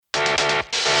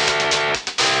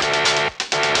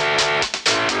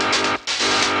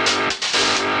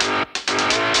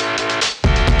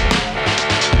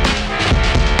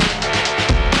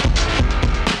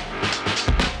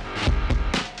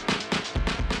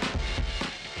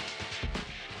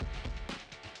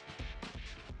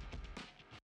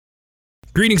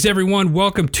Greetings, everyone.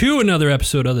 Welcome to another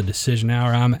episode of the Decision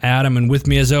Hour. I'm Adam, and with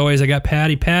me, as always, I got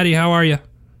Patty. Patty, how are you?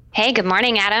 Hey, good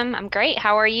morning, Adam. I'm great.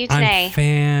 How are you today? I'm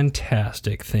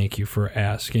fantastic. Thank you for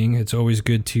asking. It's always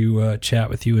good to chat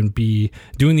with you and be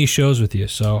doing these shows with you.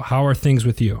 So how are things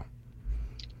with you?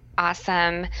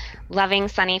 Awesome. Loving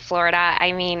sunny Florida.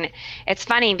 I mean, it's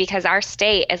funny because our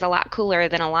state is a lot cooler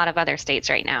than a lot of other states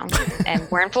right now. And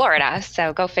we're in Florida,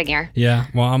 so go figure. Yeah,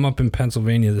 well, I'm up in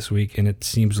Pennsylvania this week, and it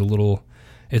seems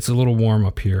it's a little warm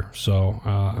up here. So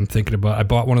I'm thinking I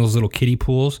bought one of those little kiddie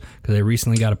pools because I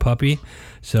recently got a puppy.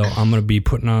 So I'm going to be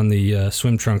putting on the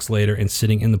swim trunks later and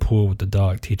sitting in the pool with the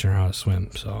dog, teaching her how to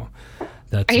swim. So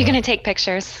that's... Are you going to take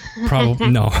pictures? Probably.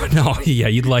 No. Yeah,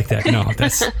 you'd like that. No,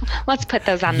 that's... Let's put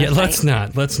those on the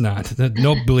site. Let's not.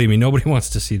 No, believe me, nobody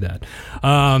wants to see that.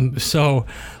 So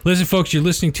listen, folks, you're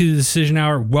listening to the Decision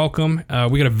Hour. Welcome.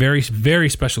 We got a very, very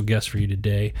special guest for you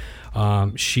today.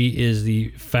 She is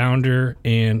the founder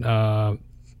and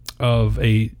of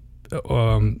a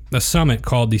summit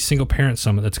called the Single Parent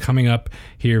Summit that's coming up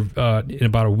here in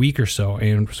about a week or so.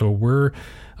 And so we're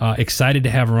excited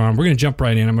to have her on. We're going to jump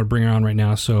right in. I'm going to bring her on right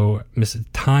now. So Miss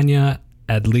Tonia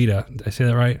Adleta, did I say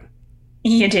that right?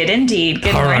 You did indeed.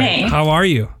 Good morning. Right. How are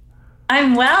you?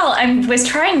 I'm well. I was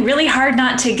trying really hard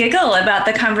not to giggle about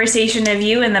the conversation of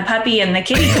you and the puppy and the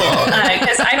kiddie pool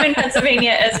because I'm in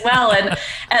Pennsylvania as well, and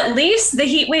at least the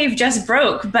heat wave just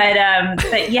broke. But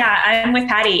yeah, I'm with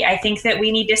Patty. I think that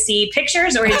we need to see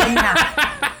pictures, or it didn't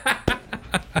happen.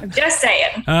 I'm just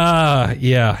saying.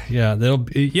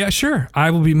 Yeah. Sure. I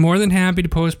will be more than happy to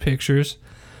post pictures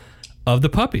of the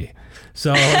puppy.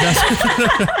 So that's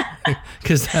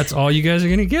because that's all you guys are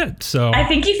going to get. So I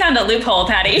think you found a loophole,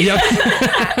 Patty. Yep.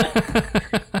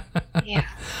 Yeah.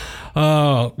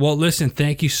 Well, listen,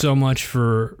 thank you so much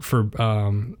for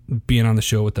being on the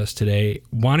show with us today.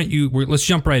 Why don't let's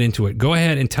jump right into it. Go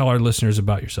ahead and tell our listeners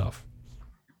about yourself.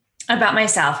 About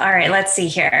myself. All right, let's see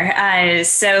here.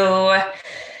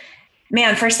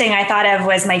 Man, first thing I thought of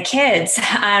was my kids.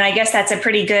 And I guess that's a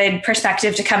pretty good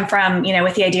perspective to come from,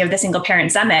 with the idea of the Single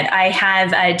Parent Summit. I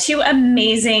have two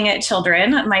amazing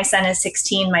children. My son is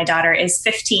 16. My daughter is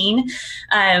 15.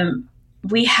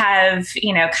 We have,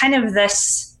 kind of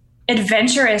this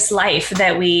adventurous life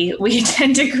that we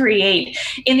tend to create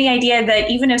in the idea that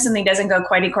even if something doesn't go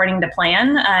quite according to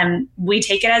plan, we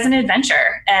take it as an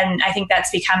adventure. And I think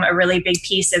that's become a really big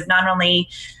piece of not only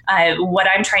what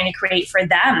I'm trying to create for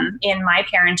them in my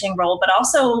parenting role, but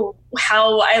also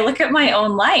how I look at my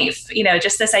own life.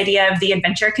 Just this idea of the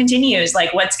adventure continues,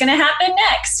 like what's going to happen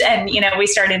next. And, we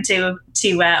started to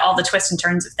all the twists and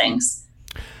turns of things.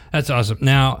 That's awesome.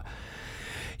 Now,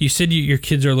 you said your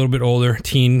kids are a little bit older,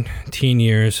 teen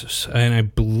years, and I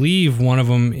believe one of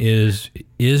them is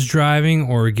driving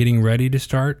or getting ready to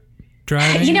start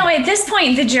driving. At this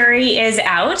point, the jury is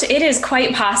out. It is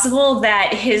quite possible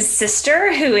that his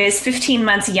sister, who is 15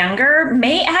 months younger,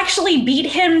 may actually beat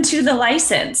him to the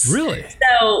license. Really?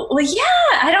 So, well, yeah,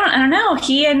 I don't know.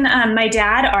 He and my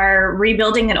dad are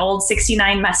rebuilding an old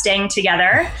 69 Mustang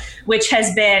together, which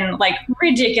has been like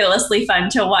ridiculously fun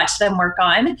to watch them work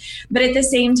on. But at the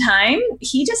same time,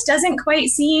 he just doesn't quite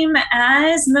seem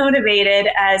as motivated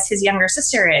as his younger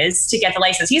sister is to get the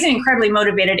license. He's an incredibly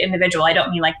motivated individual. I don't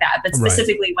mean like that, but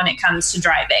specifically when it comes to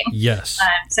driving. Yes.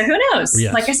 So who knows?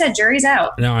 Yes. Like I said, jury's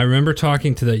out. Now, I remember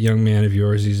talking to that young man of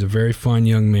yours. He's a very fun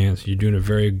young man. So you're doing a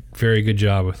very, very good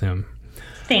job with him.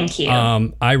 Thank you.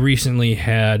 I recently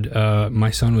had, my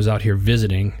son was out here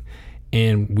visiting,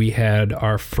 and we had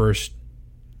our first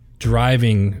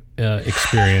driving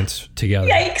experience together.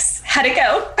 Yikes. How'd it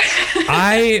go?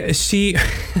 I see.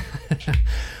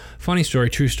 Funny story,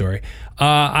 true story.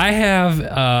 I have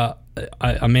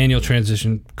a manual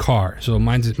transmission car. So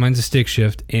mine's a stick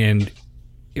shift. And,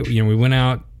 we went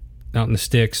out in the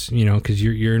sticks, because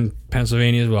you're in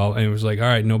Pennsylvania as well. And it was like, all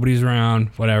right, nobody's around,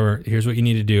 whatever. Here's what you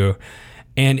need to do.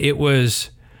 And it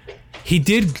was, he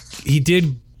did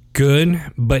good,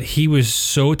 but he was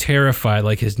so terrified.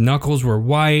 Like his knuckles were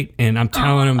white, and I'm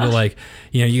telling him to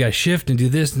you got to shift and do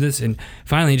this and this. And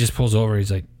finally he just pulls over.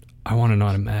 He's like, I want an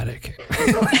automatic.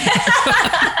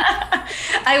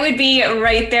 I would be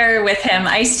right there with him.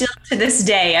 I still, to this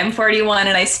day, I'm 41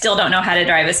 and I still don't know how to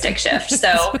drive a stick shift.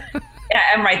 So yeah,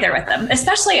 I'm right there with them.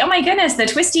 Especially, oh my goodness, the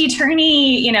twisty,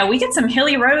 turny, we get some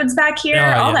hilly roads back here,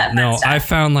 that fun stuff. I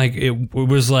found it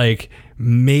was like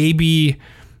maybe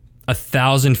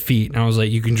 1,000 feet. And I was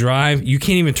like, you can drive, you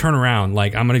can't even turn around.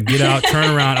 Like, I'm going to get out,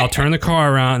 turn around, I'll turn the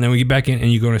car around, and then we get back in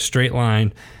and you go in a straight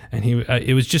line. And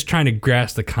it was just trying to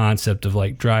grasp the concept of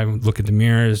like drive, look at the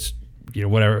mirrors,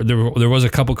 whatever. There was a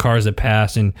couple cars that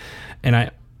passed, and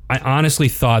I I honestly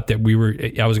thought that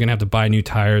I was going to have to buy new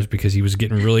tires because he was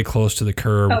getting really close to the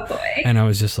curb. Oh boy. And I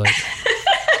was just like,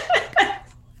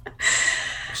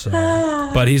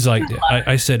 but he's like,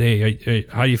 I said, hey,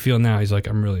 how do you feel now? He's like,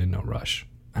 I'm really in no rush.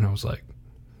 And I was like,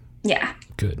 yeah.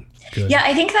 Good. Yeah,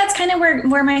 I think that's kind of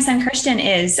where my son Christian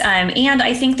is. And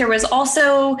I think there was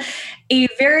also a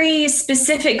very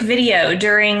specific video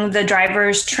during the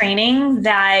driver's training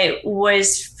that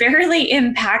was fairly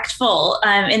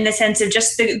impactful in the sense of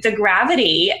just the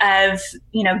gravity of,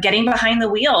 getting behind the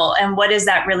wheel. And what does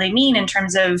that really mean in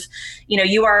terms of,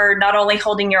 you are not only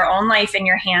holding your own life in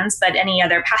your hands, but any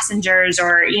other passengers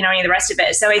or, any of the rest of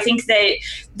it. So I think that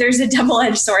there's a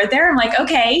double-edged sword there. I'm like,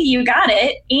 okay, you got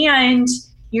it. And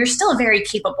you're still very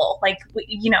capable. Like,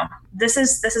 this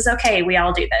is okay. We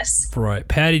all do this. Right.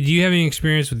 Patty, do you have any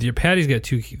experience with Patty's got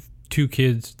three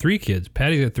kids.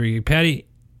 Patty's got three. Patty,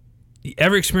 you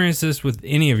ever experienced this with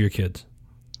any of your kids?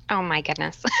 Oh my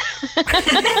goodness.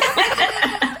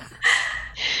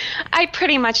 I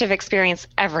pretty much have experienced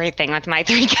everything with my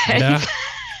 3 kids. Yeah.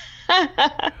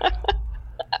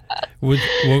 What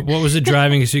was the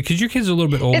driving? Because your kids are a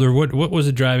little bit older. What was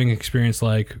the driving experience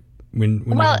like when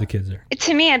you had the kids there?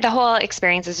 To me, the whole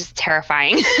experience is just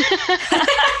terrifying.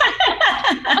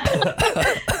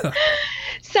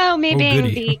 So me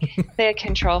being the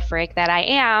control freak that I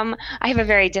am, I have a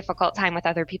very difficult time with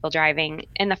other people driving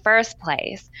in the first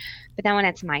place. But then when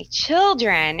it's my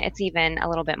children, it's even a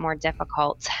little bit more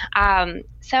difficult. I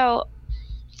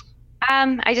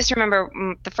just remember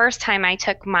the first time I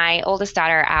took my oldest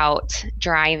daughter out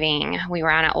driving, we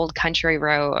were on an old country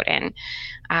road and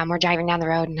we're driving down the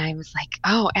road and I was like,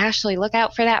 oh, Ashley, look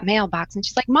out for that mailbox. And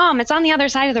she's like, Mom, it's on the other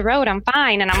side of the road. I'm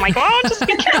fine. And I'm like, oh, just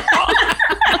be careful.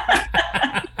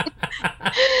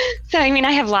 So,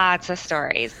 I have lots of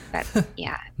stories, but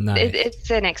yeah, nice. It's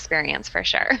an experience for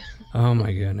sure. Oh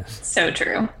my goodness. So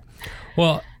true.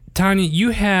 Well, Tonia, you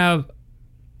have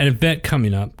an event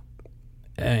coming up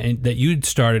that you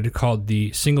started called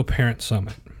the Single Parent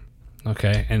Summit.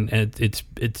 Okay, and it's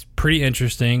pretty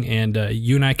interesting, and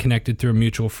you and I connected through a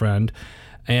mutual friend.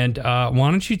 And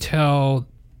why don't you tell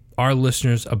our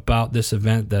listeners about this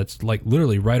event that's like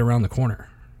literally right around the corner?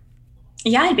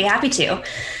 Yeah, I'd be happy to.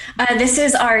 This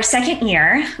is our second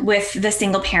year with the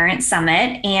Single Parent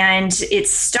Summit, and it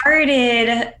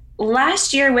started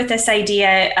last year with this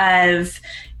idea of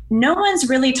no one's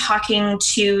really talking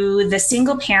to the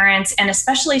single parents and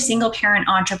especially single parent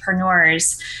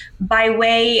entrepreneurs by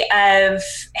way of,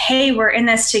 hey, we're in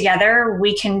this together,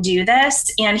 we can do this,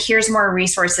 and here's more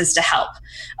resources to help.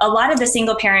 A lot of the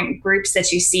single parent groups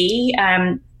that you see,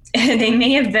 they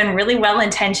may have been really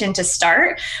well-intentioned to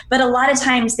start, but a lot of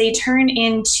times they turn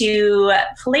into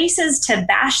places to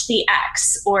bash the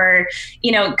ex or,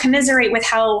 commiserate with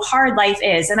how hard life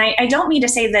is. And I don't mean to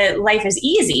say that life is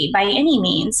easy by any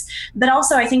means, but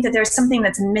also I think that there's something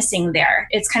that's missing there.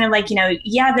 It's kind of like,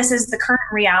 yeah, this is the current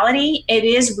reality. It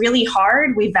is really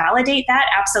hard. We validate that,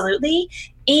 absolutely.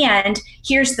 And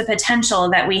here's the potential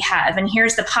that we have, and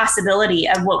here's the possibility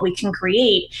of what we can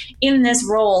create in this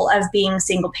role of being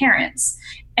single parents.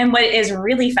 And what is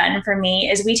really fun for me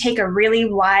is we take a really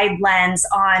wide lens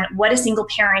on what a single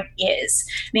parent is.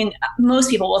 Most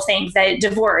people will think that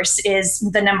divorce is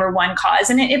the number one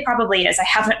cause, and it probably is. I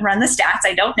haven't run the stats,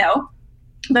 I don't know.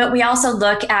 But we also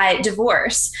look at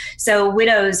divorce, so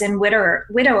widows and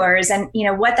widowers, and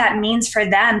what that means for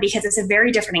them, because it's a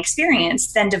very different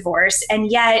experience than divorce.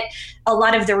 And yet a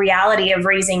lot of the reality of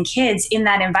raising kids in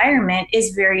that environment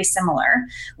is very similar.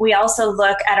 We also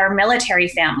look at our military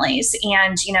families,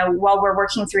 and while we're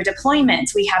working through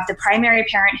deployments, we have the primary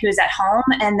parent who's at home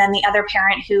and then the other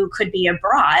parent who could be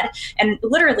abroad, and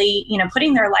literally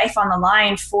putting their life on the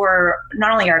line for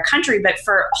not only our country but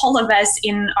for all of us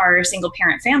in our single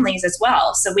parent families as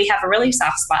well. So we have a really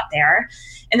soft spot there.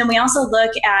 And then we also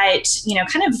look at,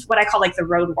 kind of what I call like the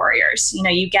road warriors.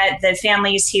 You get the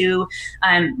families who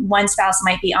one spouse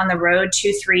might be on the road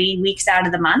 2-3 weeks out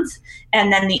of the month, and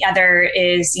then the other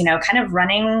is, kind of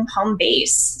running home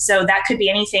base. So that could be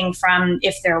anything from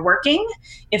if they're working,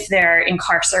 if they're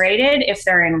incarcerated, if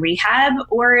they're in rehab,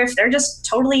 or if they're just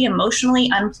totally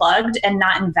emotionally unplugged and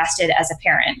not invested as a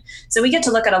parent. So we get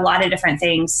to look at a lot of different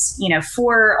things,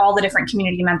 for all the different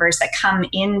community members that come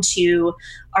into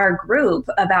our group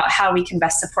about how we can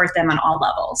best support them on all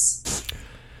levels.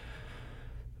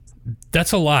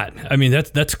 That's a lot.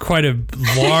 That's quite a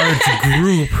large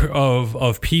group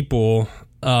of people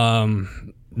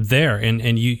there,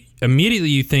 and you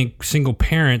immediately think single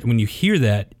parent. When you hear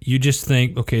that, you just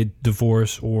think, okay,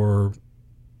 divorce or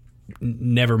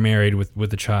never married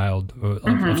with a child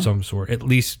of some sort. At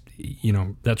least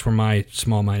that's where my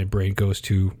small-minded brain goes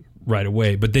to right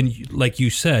away. But then, like you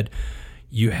said,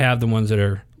 you have the ones that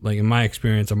are, like in my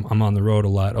experience, I'm on the road a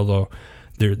lot, although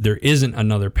there isn't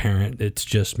another parent, it's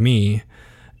just me.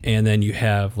 And then you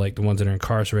have like the ones that are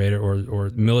incarcerated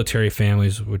or military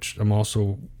families, which I'm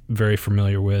also very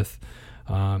familiar with.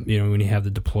 When you have the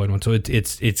deployed one, so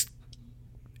it's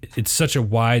such a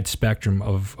wide spectrum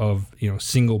of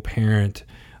single parent,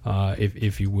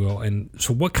 if you will. And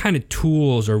so, what kind of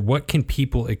tools or what can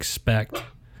people expect?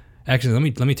 Actually,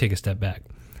 let me take a step back.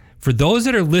 For those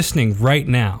that are listening right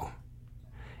now,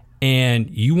 and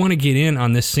you want to get in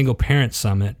on this single parent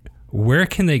summit, where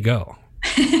can they go?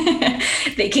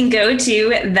 They can go to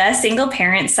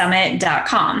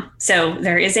thesingleparentsummit.com. So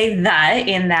there is a "the"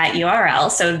 in that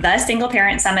URL. So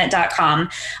thesingleparentsummit.com.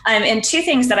 And two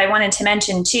things that I wanted to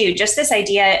mention too, just this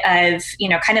idea of,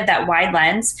 kind of that wide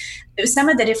lens. Some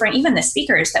of the different, even the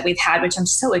speakers that we've had, which I'm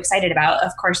so excited about,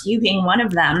 of course, you being one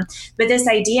of them, but this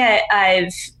idea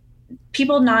of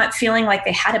people not feeling like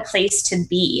they had a place to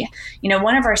be.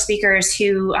 One of our speakers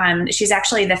who, she's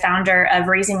actually the founder of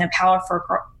Raising a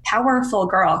Powerful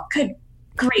Girl. Good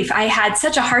grief. I had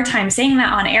such a hard time saying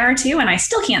that on air too, and I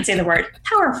still can't say the word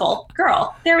powerful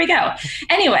girl. There we go.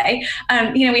 Anyway,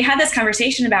 we had this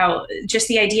conversation about just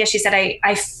the idea. She said,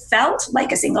 I felt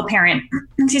like a single parent,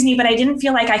 excuse me, but I didn't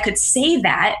feel like I could say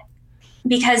that,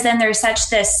 because then there's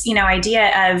such this,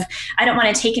 idea of, I don't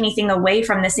want to take anything away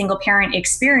from the single parent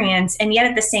experience. And yet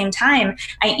at the same time,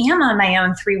 I am on my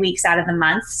own 3 weeks out of the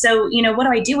month. So, what do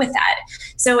I do with that?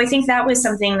 So I think that was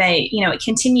something that, it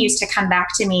continues to come back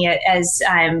to me as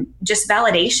just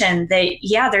validation that,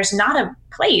 there's not a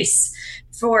place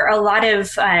for a lot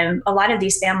of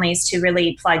these families to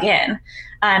really plug in.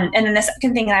 And then the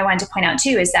second thing that I wanted to point out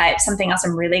too is that something else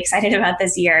I'm really excited about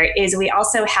this year is we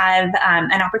also have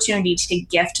an opportunity to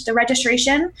gift the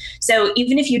registration. So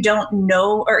even if you don't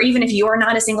know, or even if you're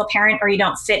not a single parent or you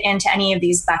don't fit into any of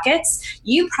these buckets,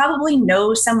 you probably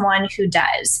know someone who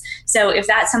does. So if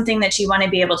that's something that you want to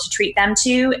be able to treat them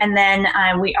to, and then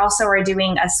we also are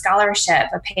doing a scholarship,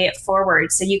 a pay it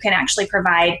forward. So you can actually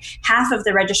provide half of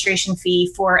the registration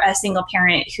fee for a single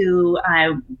parent who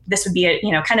this would be a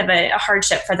kind of a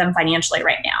hardship for them financially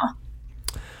right now.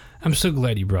 I'm so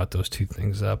glad you brought those two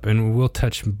things up, and we'll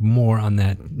touch more on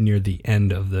that near the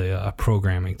end of the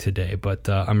programming today. But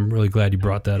I'm really glad you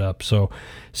brought that up. So,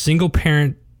 Single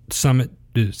Parent Summit,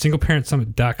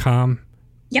 singleparentsummit.com.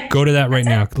 Yep. Go to that right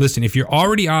now. Listen, if you're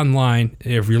already online,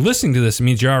 if you're listening to this, it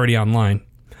means you're already online.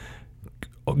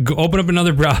 Go open up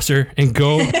another browser and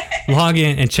go log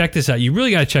in and check this out. You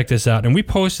really got to check this out. And we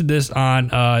posted this on,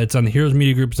 it's on the Heroes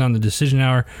Media Group. It's on the Decision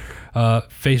Hour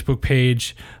Facebook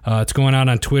page. It's going out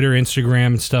on Twitter, Instagram,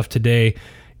 and stuff today.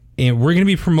 And we're going to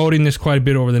be promoting this quite a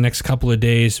bit over the next couple of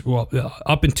days, well,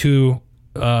 up into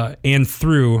and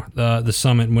through the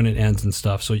summit when it ends and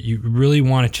stuff. So you really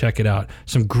want to check it out.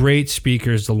 Some great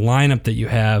speakers. The lineup that you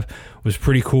have was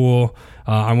pretty cool.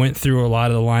 I went through a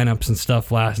lot of the lineups and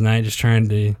stuff last night, just trying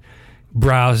to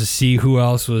browse to see who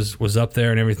else was up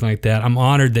there and everything like that. I'm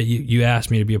honored that you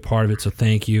asked me to be a part of it, so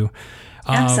thank you.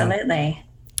 Absolutely.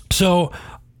 So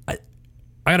I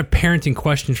got a parenting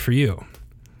question for you.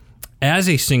 As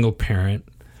a single parent,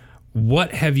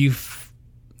 what has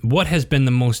been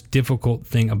the most difficult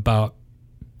thing about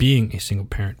being a single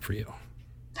parent for you?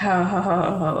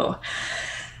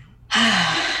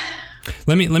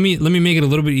 Let me make it a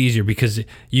little bit easier, because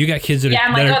you got kids that are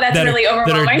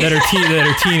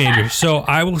teenagers. So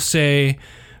I will say,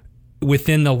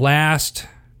 within the last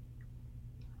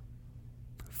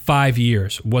 5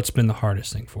 years, what's been the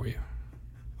hardest thing for you?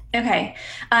 Okay.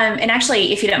 And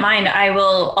actually, if you don't mind,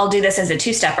 I'll do this as a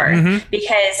two-stepper,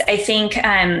 because I think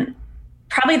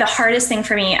probably the hardest thing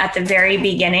for me at the very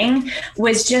beginning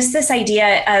was just this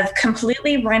idea of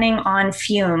completely running on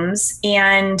fumes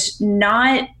and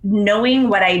not knowing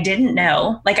what I didn't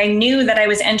know. Like, I knew that I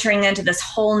was entering into this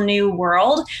whole new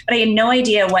world, but I had no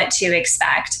idea what to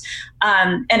expect.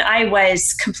 And I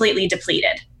was completely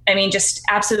depleted. I mean, just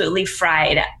absolutely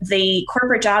fried. The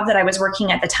corporate job that I was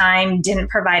working at the time didn't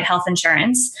provide health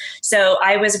insurance. So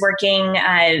I was working,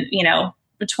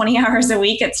 20 hours a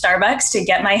week at Starbucks to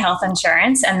get my health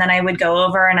insurance. And then I would go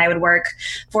over and I would work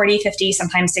 40, 50,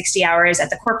 sometimes 60 hours at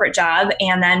the corporate job,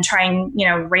 and then try and,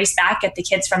 race back at the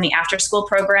kids from the after school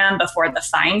program before the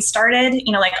fines started,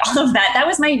 like all of that. That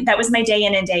was my day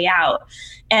in and day out.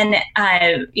 And,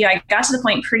 I got to the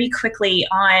point pretty quickly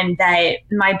on that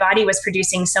my body was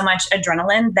producing so much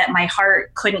adrenaline that my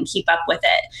heart couldn't keep up with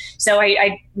it. So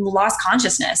I lost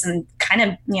consciousness and kind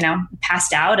of,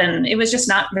 passed out, and it was just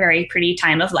not a very pretty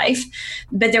time of life.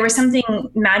 But there was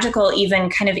something magical even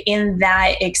kind of in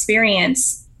that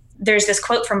experience there's this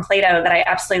quote from Plato that I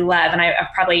absolutely love, and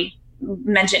I've probably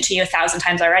mentioned it to you 1,000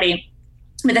 times already,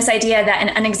 but this idea that an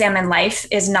unexamined life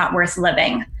is not worth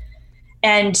living.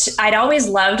 And I'd always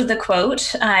loved the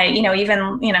quote,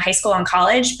 even high school and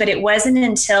college, but it wasn't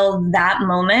until that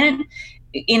moment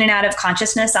in and out of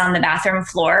consciousness on the bathroom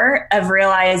floor of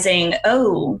realizing,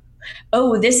 oh,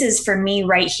 this is for me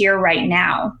right here, right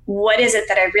now. What is it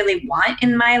that I really want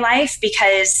in my life?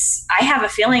 Because I have a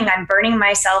feeling I'm burning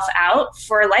myself out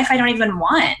for a life I don't even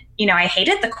want. I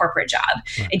hated the corporate job.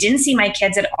 Right. I didn't see my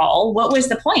kids at all. What was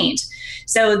the point?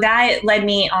 So that led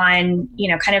me on,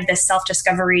 kind of this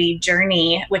self-discovery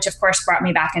journey, which of course brought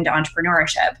me back into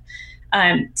entrepreneurship.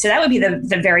 So that would be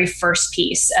the very first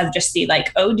piece of just the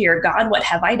like, oh dear God, what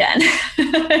have I done?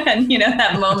 And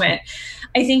that moment.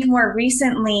 I think more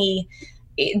recently,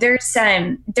 there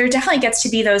definitely gets to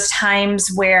be those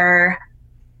times where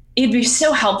it'd be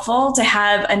so helpful to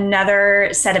have another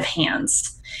set of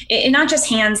hands. Not just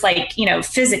hands like,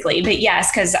 physically, but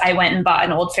yes, because I went and bought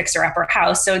an old fixer-upper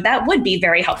house. So that would be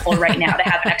very helpful right now to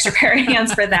have an extra pair of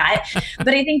hands for that. But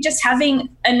I think just having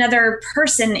another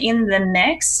person in the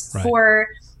mix for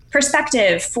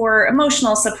perspective, for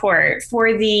emotional support,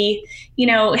 for the,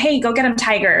 hey, go get him,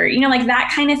 Tiger, like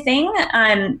that kind of thing.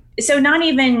 So not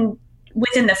even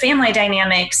within the family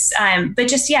dynamics, but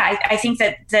just, I think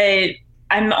that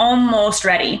I'm almost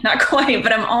ready, not quite,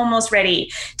 but I'm almost ready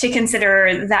to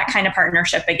consider that kind of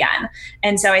partnership again.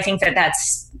 And so I think that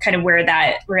that's kind of where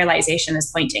that realization is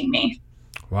pointing me.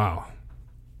 Wow.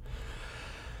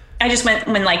 I just went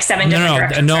like 7 different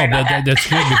directions. No, that's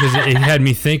good because it had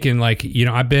me thinking like,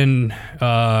 I've been,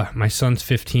 my son's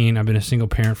 15. I've been a single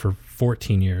parent for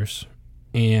 14 years.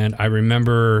 And I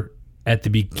remember at the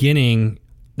beginning,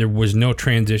 there was no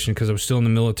transition because I was still in the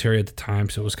military at the time.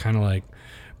 So it was kind of like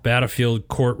battlefield,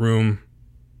 courtroom.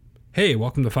 Hey,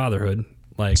 welcome to fatherhood.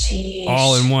 Like Jeez.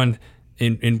 All in one,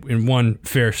 in one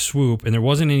fair swoop. And there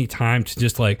wasn't any time to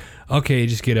just like, okay,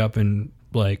 just get up and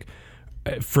like,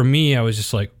 for me, I was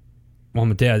just like, Mom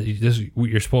and Dad,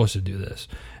 you're supposed to do this.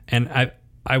 And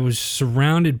I was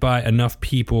surrounded by enough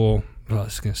people. Well,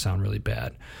 this is going to sound really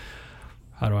bad.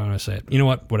 How do I want to say it? You know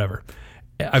what? Whatever.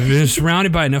 I've been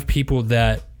surrounded by enough people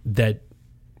that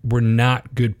were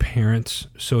not good parents,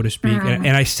 so to speak. Mm-hmm.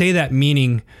 And I say that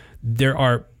meaning there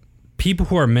are people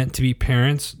who are meant to be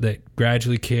parents that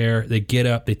gradually care, they get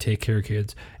up, they take care of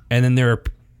kids. And then there are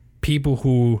people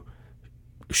who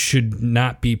should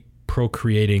not be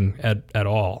procreating at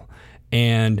all.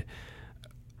 And,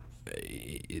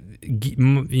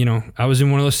 I was in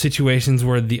one of those situations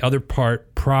where the other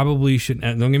part probably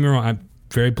shouldn't. Don't get me wrong, I'm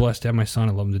very blessed to have my son.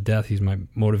 I love him to death. He's my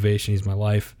motivation. He's my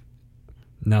life.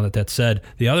 Now that that's said,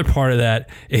 the other part of that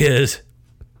is,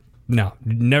 no,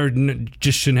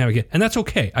 just shouldn't have a kid. And that's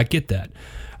okay. I get that.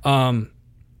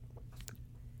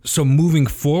 So moving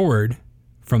forward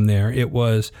from there, it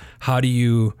was, how do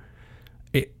you...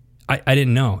 I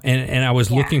didn't know. And I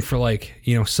was looking for like,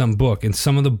 some book, and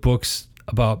some of the books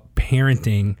about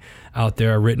parenting out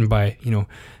there are written by,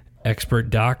 expert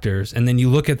doctors. And then you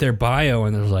look at their bio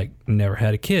and there's like, never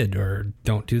had a kid or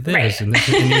don't do this. Right. And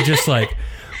you're just like,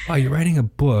 wow, you're writing a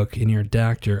book and you're a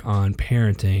doctor on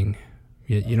parenting,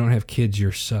 yet you don't have kids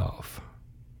yourself.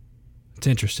 It's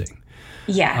interesting.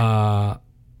 Yeah.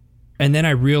 And then I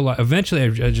realized, eventually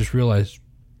I just realized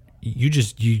you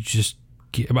have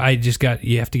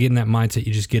to get in that mindset.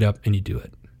 You just get up and you do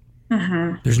it.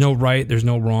 Mm-hmm. There's no right, there's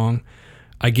no wrong.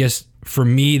 I guess for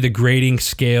me, the grading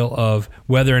scale of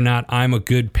whether or not I'm a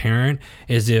good parent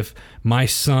is if my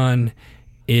son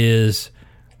is,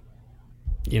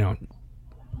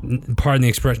 pardon the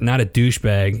expression, not a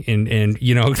douchebag, and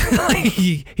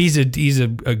he's a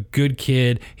good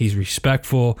kid. He's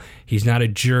respectful. He's not a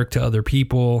jerk to other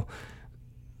people.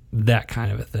 That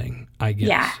kind of a thing, I guess.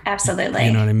 Yeah, absolutely.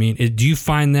 You know what I mean? Do you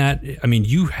find that? I mean,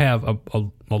 you have a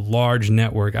large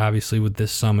network, obviously, with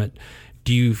this summit.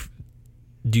 Do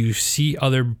you see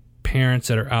other parents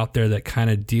that are out there that kind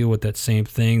of deal with that same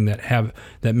thing, that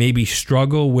maybe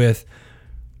struggle with,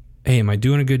 hey, am I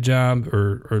doing a good job?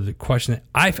 Or the question that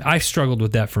I've struggled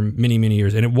with that for many, many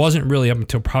years. And it wasn't really up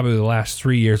until probably the last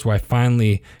 3 years where I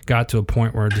finally got to a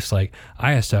point where I'm just like,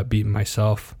 I gotta stop beating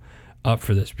myself up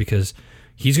for this, because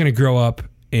he's going to grow up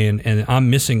and I'm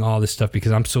missing all this stuff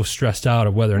because I'm so stressed out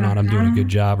of whether or not I'm doing a good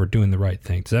job or doing the right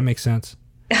thing. Does that make sense?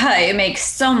 It makes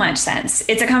so much sense.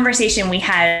 It's a conversation we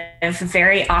have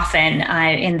very often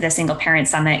in the Single Parent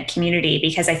Summit community,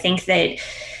 because I think that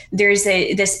there's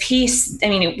this piece, I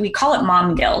mean, we call it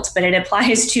mom guilt, but it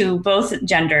applies to both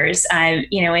genders, in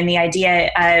the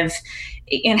idea of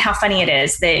and how funny it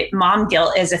is that mom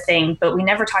guilt is a thing, but we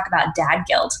never talk about dad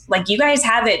guilt. Like, you guys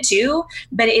have it too,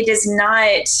 but it is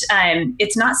not,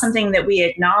 it's not something that we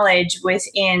acknowledge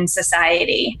within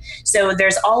society. So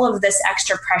there's all of this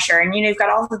extra pressure. And, you've got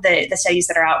all of the studies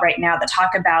that are out right now that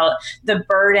talk about the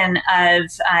burden of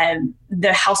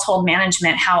the household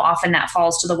management, how often that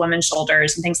falls to the woman's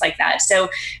shoulders and things like that. So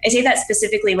I say that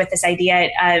specifically with this idea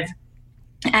of,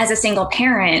 as a single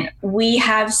parent, we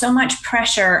have so much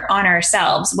pressure on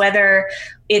ourselves, whether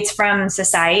it's from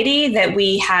society that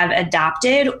we have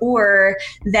adopted or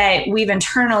that we've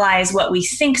internalized what we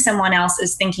think someone else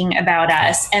is thinking about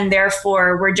us. And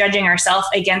therefore we're judging ourselves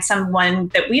against someone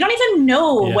that we don't even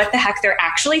know what the heck they're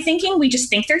actually thinking. We just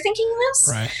think they're thinking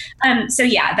this. Right. So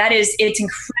yeah, it's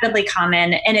incredibly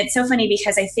common. And it's so funny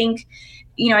because I think,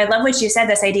 I love what you said,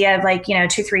 this idea of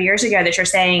 2-3 years ago that you're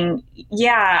saying,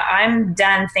 yeah, I'm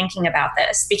done thinking about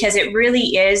this, because it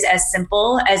really is as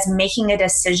simple as making a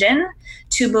decision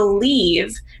to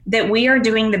believe that we are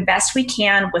doing the best we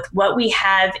can with what we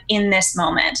have in this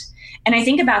moment. And I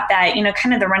think about that,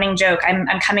 kind of the running joke. I'm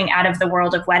coming out of the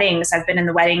world of weddings. I've been in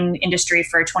the wedding industry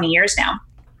for 20 years now.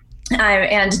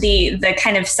 And the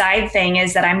kind of side thing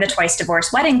is that I'm the twice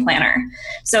divorced wedding planner.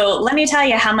 So let me tell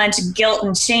you how much guilt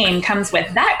and shame comes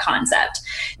with that concept.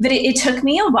 But it took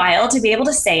me a while to be able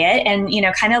to say it and,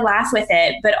 kind of laugh with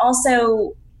it, but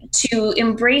also to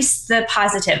embrace the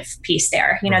positive piece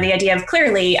there. The idea of,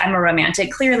 clearly I'm a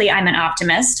romantic, clearly I'm an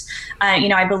optimist.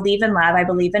 I believe in love, I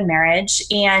believe in marriage.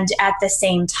 And at the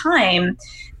same time,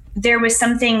 there was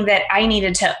something that I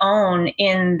needed to own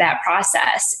in that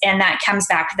process. And that comes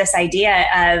back to this idea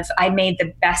of, I made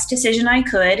the best decision I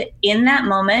could in that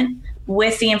moment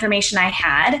with the information I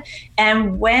had.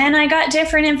 And when I got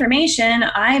different information,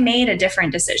 I made a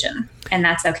different decision. And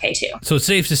that's okay too. So it's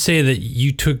safe to say that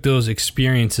you took those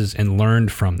experiences and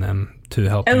learned from them to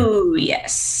help you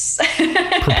yes.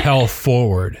 propel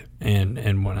forward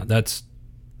and whatnot.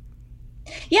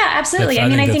 Yeah, absolutely.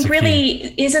 I think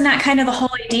really, isn't that kind of the whole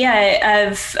idea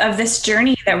of this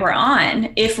journey that we're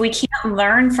on? If we can't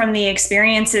learn from the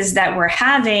experiences that we're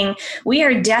having, we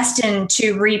are destined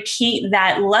to repeat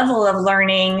that level of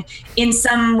learning in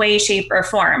some way, shape, or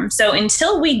form. So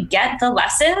until we get the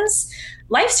lessons,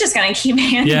 life's just going to keep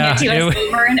handing it to us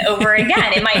over and over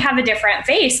again. It might have a different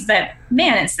face, but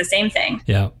man, it's the same thing.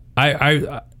 Yeah.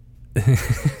 I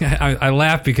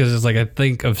laugh because it's like, I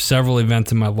think of several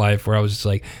events in my life where I was just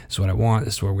like, this is what I want,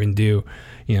 this is what we're going to do.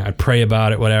 I pray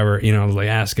about it, whatever, like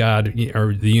ask God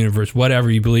or the universe,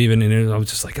 whatever you believe in. And I was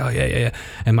just like, oh yeah.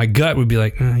 And my gut would be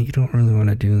like, oh, you don't really want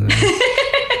to do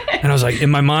that. And I was like, in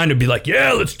my mind, it'd be like,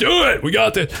 yeah, let's do it. We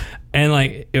got this. And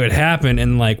like, it would happen.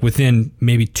 And like within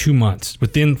maybe 2 months,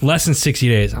 within less than 60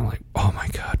 days, I'm like, oh my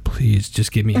God, please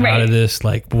just get me out of this.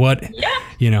 Like what,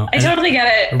 I totally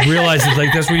get it. I realize it's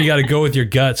like, that's where you got to go with your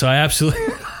gut. So I absolutely,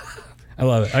 I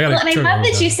love it. And I love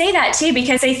that you say that too,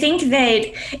 because I think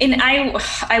that, and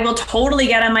I will totally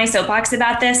get on my soapbox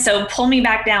about this. So pull me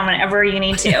back down whenever you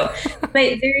need to.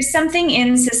 But there's something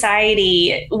in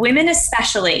society, women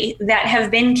especially, that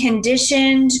have been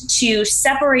conditioned to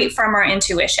separate from our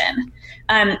intuition.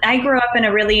 I grew up in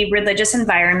a really religious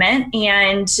environment,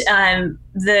 and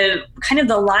the kind of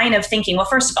the line of thinking, well,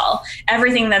 first of all,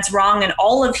 everything that's wrong in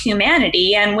all of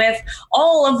humanity and with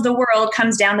all of the world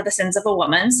comes down to the sins of a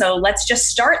woman. So let's just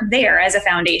start there as a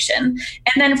foundation.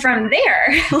 And then from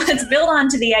there, let's build on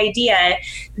to the idea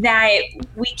that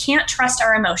we can't trust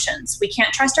our emotions. We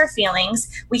can't trust our feelings.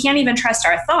 We can't even trust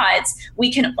our thoughts.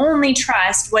 We can only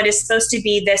trust what is supposed to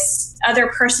be this other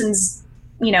person's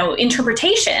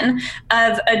interpretation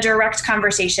of a direct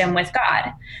conversation with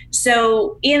God.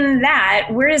 So in that,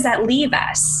 where does that leave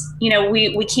us? We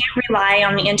can't rely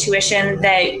on the intuition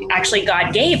that actually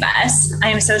God gave us. I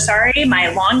am so sorry. My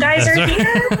lawn guys are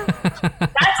here.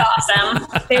 That's awesome.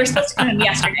 They were supposed to come in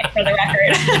yesterday, for the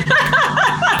record.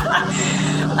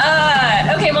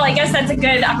 Okay, well, I guess that's a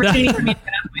good opportunity for me to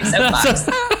get off my soapbox.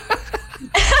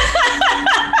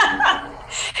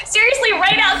 Seriously,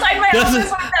 right outside my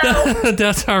office window.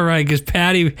 That's all right, because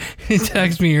Patty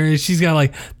texts me here. She's got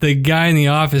like the guy in the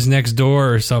office next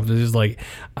door or something. She's like,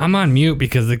 I'm on mute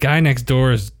because the guy next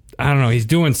door is, I don't know, he's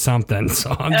doing something.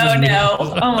 So I'm just no.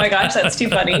 Oh my gosh, that's too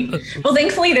funny. Well,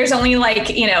 thankfully there's only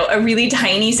a really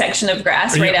tiny section of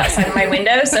grass right outside my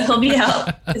window. So he'll be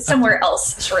out somewhere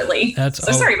else shortly.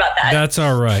 Sorry about that. That's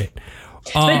all right.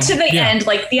 But to the end,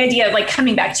 like the idea of like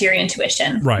coming back to your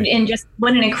intuition, right, and just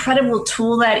what an incredible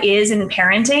tool that is in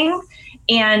parenting,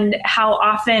 and how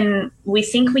often we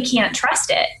think we can't trust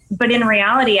it. But in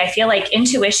reality, I feel like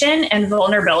intuition and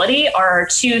vulnerability are our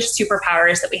two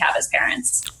superpowers that we have as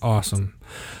parents. Awesome.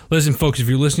 Listen, folks, if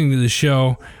you're listening to the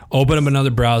show, open up another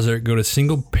browser, go to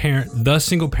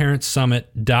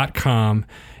thesingleparentsummit.com.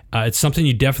 It's something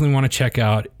you definitely want to check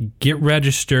out. Get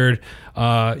registered.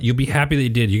 You'll be happy that you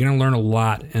did. You're going to learn a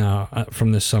lot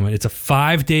from this summit. It's a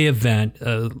 5-day event,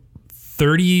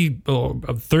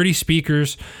 30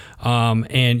 speakers,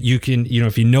 and you can,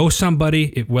 if you know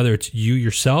somebody, whether it's you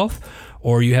yourself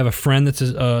or you have a friend that's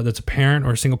a parent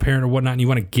or a single parent or whatnot, and you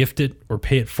want to gift it or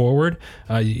pay it forward,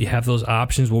 you have those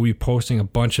options. We'll be posting a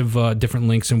bunch of different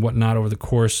links and whatnot over the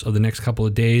course of the next couple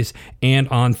of days and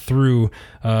on through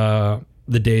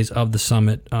the days of the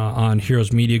summit on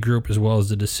Heroes Media Group, as well as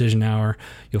the Decision Hour.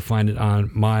 You'll find it on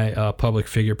my public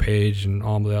figure page and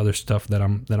all the other stuff that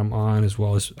I'm on, as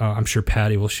well as I'm sure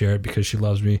Patty will share it because she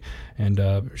loves me and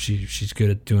she's good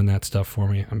at doing that stuff for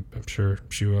me. I'm sure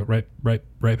she will. Right,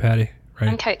 Patty.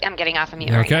 Right. Okay, I'm getting off of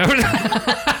mute. Okay. Right now.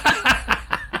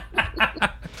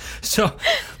 So,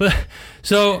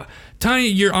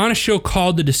 Tonia, you're on a show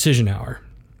called The Decision Hour,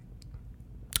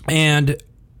 and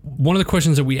one of the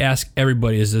questions that we ask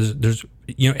everybody is there's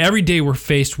every day we're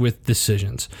faced with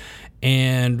decisions,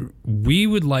 and we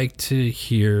would like to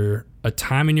hear a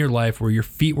time in your life where your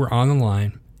feet were on the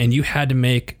line and you had to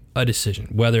make a decision,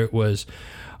 whether it was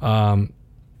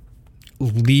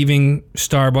leaving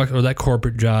Starbucks or that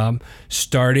corporate job,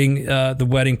 starting the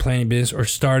wedding planning business, or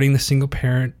starting the single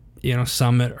parent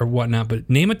summit or whatnot. But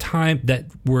name a time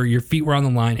where your feet were on the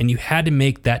line and you had to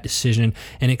make that decision,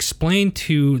 and explain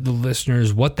to the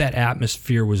listeners what that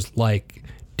atmosphere was like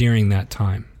during that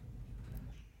time.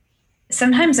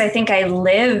 Sometimes I think I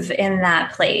live in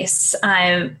that place.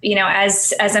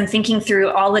 As I'm thinking through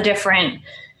all the different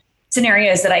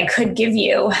scenarios that I could give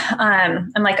you,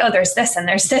 I'm like, oh, there's this and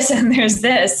there's this and there's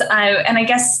this. And I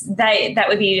guess that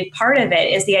would be part of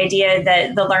it, is the idea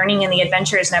that the learning and the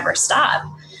adventures never stop.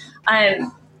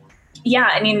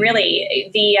 Really,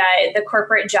 the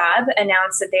corporate job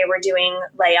announced that they were doing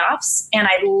layoffs, and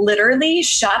I literally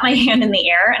shot my hand in the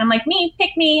air and I'm like,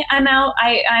 pick me, I'm out,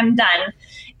 I'm done.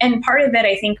 And part of it,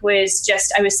 I think, was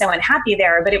just I was so unhappy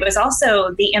there, but it was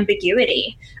also the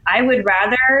ambiguity. I would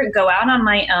rather go out on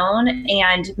my own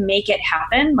and make it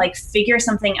happen, like figure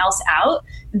something else out,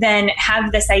 than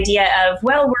have this idea of,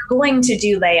 well, we're going to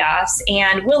do layoffs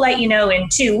and we'll let you know in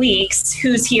 2 weeks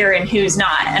who's here and who's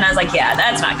not. And I was like, yeah,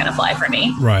 that's not going to fly for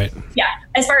me. Right. Yeah.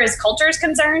 As far as culture is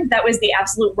concerned, that was the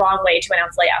absolute wrong way to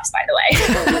announce layoffs, by the way.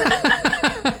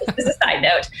 As a side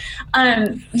note.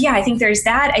 I think there's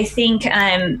that. I think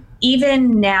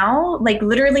even now, like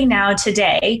literally now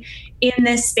today, in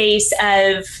this space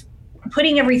of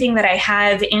putting everything that I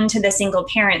have into the Single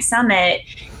Parent Summit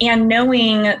and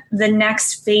knowing the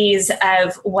next phase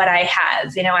of what I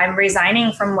have. I'm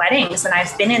resigning from weddings, and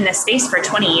I've been in this space for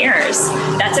 20 years.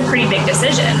 That's a pretty big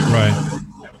decision. Right.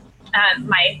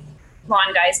 My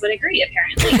lawn guys would agree,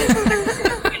 apparently.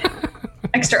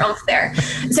 Extra oomph there.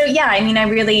 So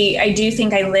I do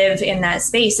think I live in that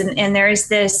space, and there's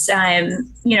this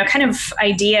kind of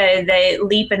idea that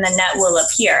leap and the net will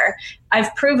appear.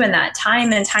 I've proven that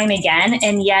time and time again,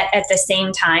 and yet at the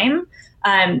same time,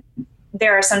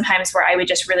 there are some times where I would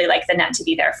just really like the net to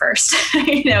be there first.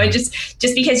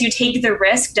 Just because you take the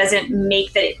risk doesn't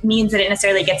means that it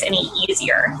necessarily gets any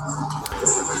easier.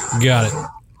 Got it.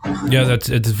 Yeah,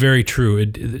 it's very true.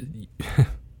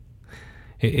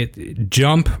 It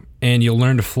jump and you'll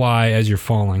learn to fly as you're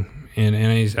falling. And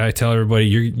I tell everybody,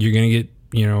 you're gonna get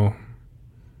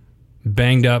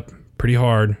banged up pretty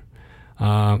hard,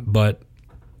 but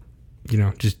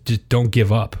just don't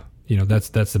give up. That's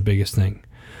the biggest thing.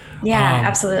 Yeah,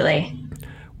 absolutely.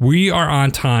 We are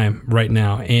on time right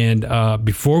now, and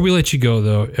before we let you go,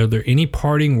 though, are there any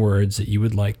parting words that you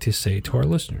would like to say to our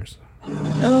listeners?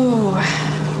 Oh,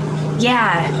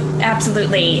 yeah,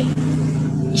 absolutely.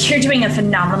 You're doing a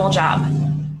phenomenal job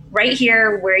right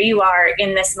here where you are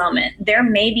in this moment. There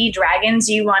may be dragons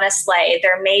you want to slay.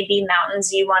 There may be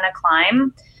mountains you want to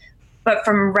climb. But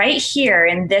from right here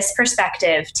in this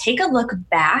perspective, take a look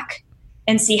back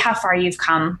and see how far you've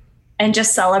come, and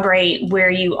just celebrate where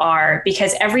you are,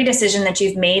 because every decision that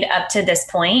you've made up to this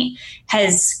point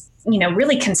has,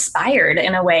 really conspired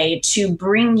in a way to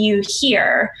bring you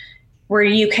here where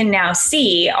you can now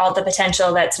see all the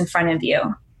potential that's in front of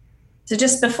you. So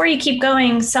just before you keep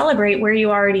going, celebrate where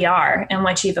you already are and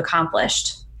what you've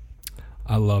accomplished.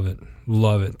 I love it.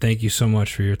 Love it. Thank you so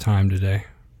much for your time today.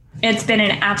 It's been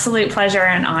an absolute pleasure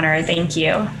and honor. Thank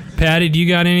you. Patty, do you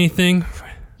got anything?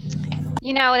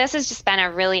 This has just been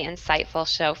a really insightful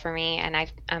show for me, and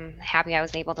I'm happy I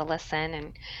was able to listen.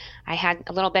 And I had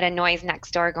a little bit of noise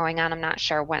next door going on. I'm not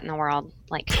sure what in the world,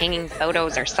 like hanging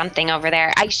photos or something over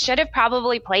there. I should have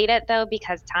probably played it, though,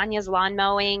 because Tonia's lawn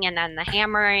mowing and then the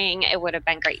hammering, it would have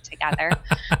been great together.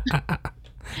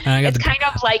 It's kind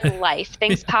of like life.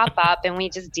 Things pop up and we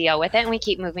just deal with it and we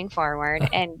keep moving forward.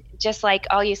 And just like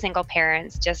all you single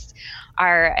parents just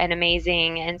are an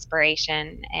amazing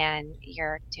inspiration, and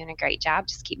you're doing a great job.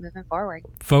 Just keep moving forward.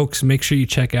 Folks, make sure you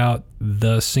check out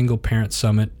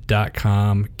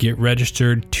thesingleparentsummit.com. Get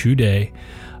registered today.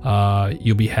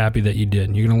 You'll be happy that you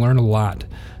did. You're going to learn a lot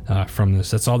from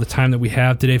this. That's all the time that we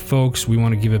have today, folks. We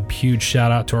want to give a huge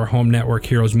shout out to our home network,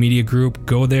 Heroes Media Group.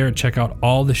 Go there and check out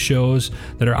all the shows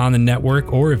that are on the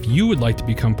network, or if you would like to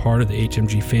become part of the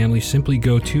HMG family, simply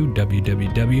go to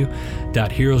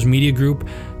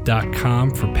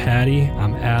www.heroesmediagroup.com. For Patty,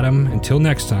 I'm Adam. Until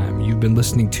next time, you've been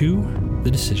listening to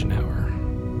The Decision Hour.